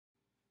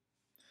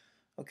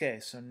Okay,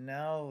 so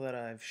now that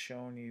I've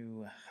shown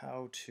you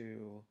how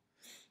to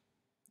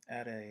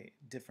add a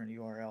different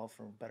URL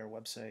for better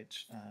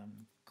website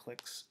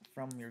clicks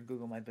from your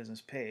Google My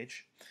Business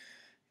page,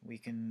 we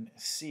can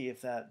see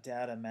if that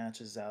data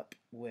matches up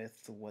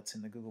with what's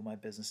in the Google My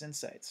Business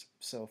Insights.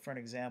 So for an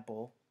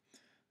example,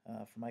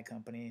 for my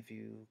company, if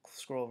you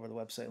scroll over the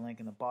website link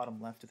in the bottom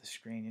left of the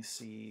screen, you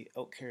see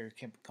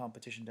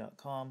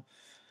outcarriercompetition.com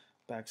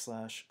 /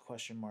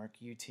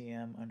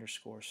 UTM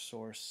underscore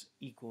source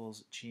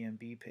equals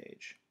GMB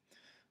page.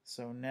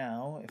 So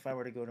now, if I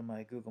were to go to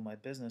my Google My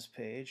Business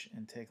page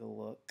and take a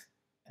look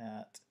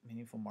at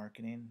meaningful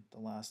marketing the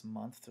last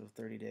month through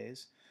 30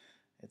 days,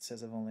 it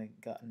says I've only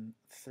gotten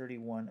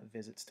 31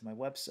 visits to my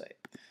website.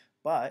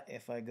 But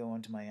if I go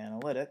into my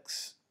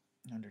analytics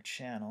under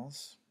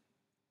channels,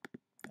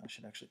 I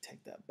should actually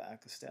take that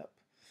back a step,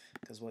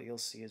 because what you'll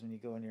see is when you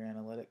go in your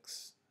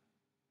analytics,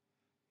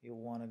 you'll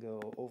want to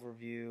go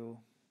overview,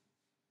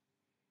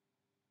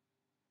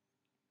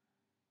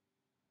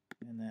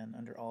 and then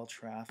under all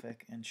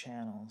traffic and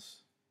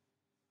channels,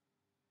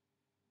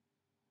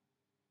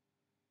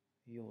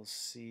 you'll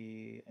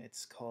see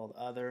it's called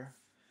other.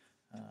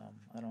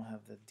 I don't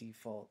have the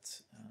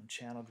default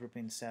channel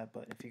grouping set,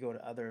 but if you go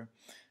to other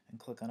and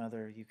click on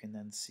other, you can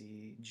then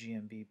see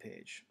GMB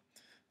page.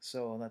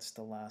 So that's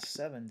the last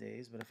 7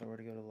 days, but if I were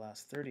to go to the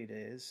last 30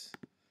 days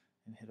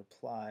and hit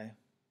apply,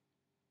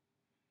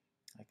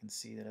 I can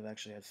see that I've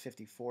actually had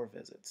 54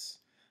 visits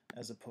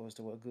as opposed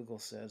to what Google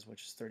says,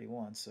 which is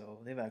 31. So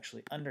they've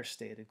actually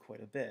understated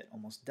quite a bit,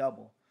 almost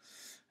double.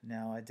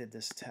 Now I did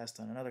this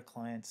test on another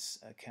client's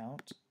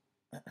account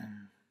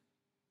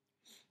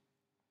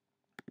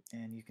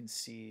and you can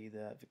see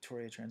that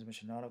Victoria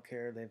Transmission Auto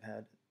Care, they've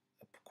had,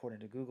 according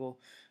to Google,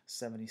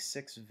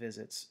 76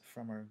 visits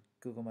from our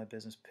Google My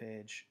Business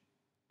page,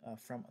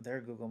 from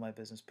their Google My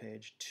Business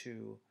page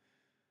to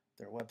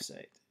their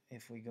website.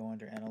 If we go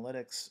under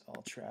Analytics,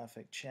 All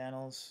Traffic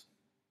Channels,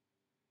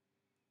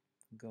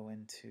 go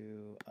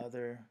into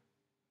Other,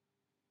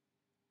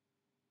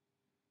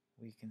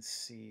 we can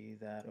see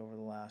that over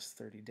the last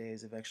 30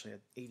 days, they've actually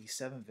had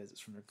 87 visits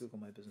from their Google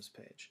My Business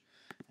page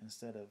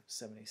instead of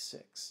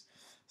 76.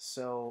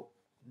 So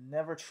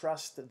never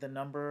trust the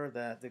number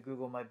that the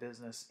Google My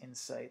Business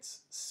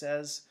Insights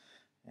says,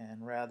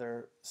 and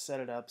rather set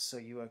it up so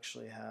you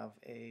actually have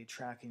a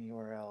tracking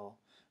URL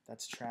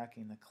that's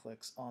tracking the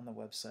clicks on the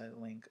website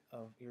link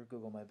of your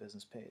Google My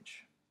Business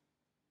page.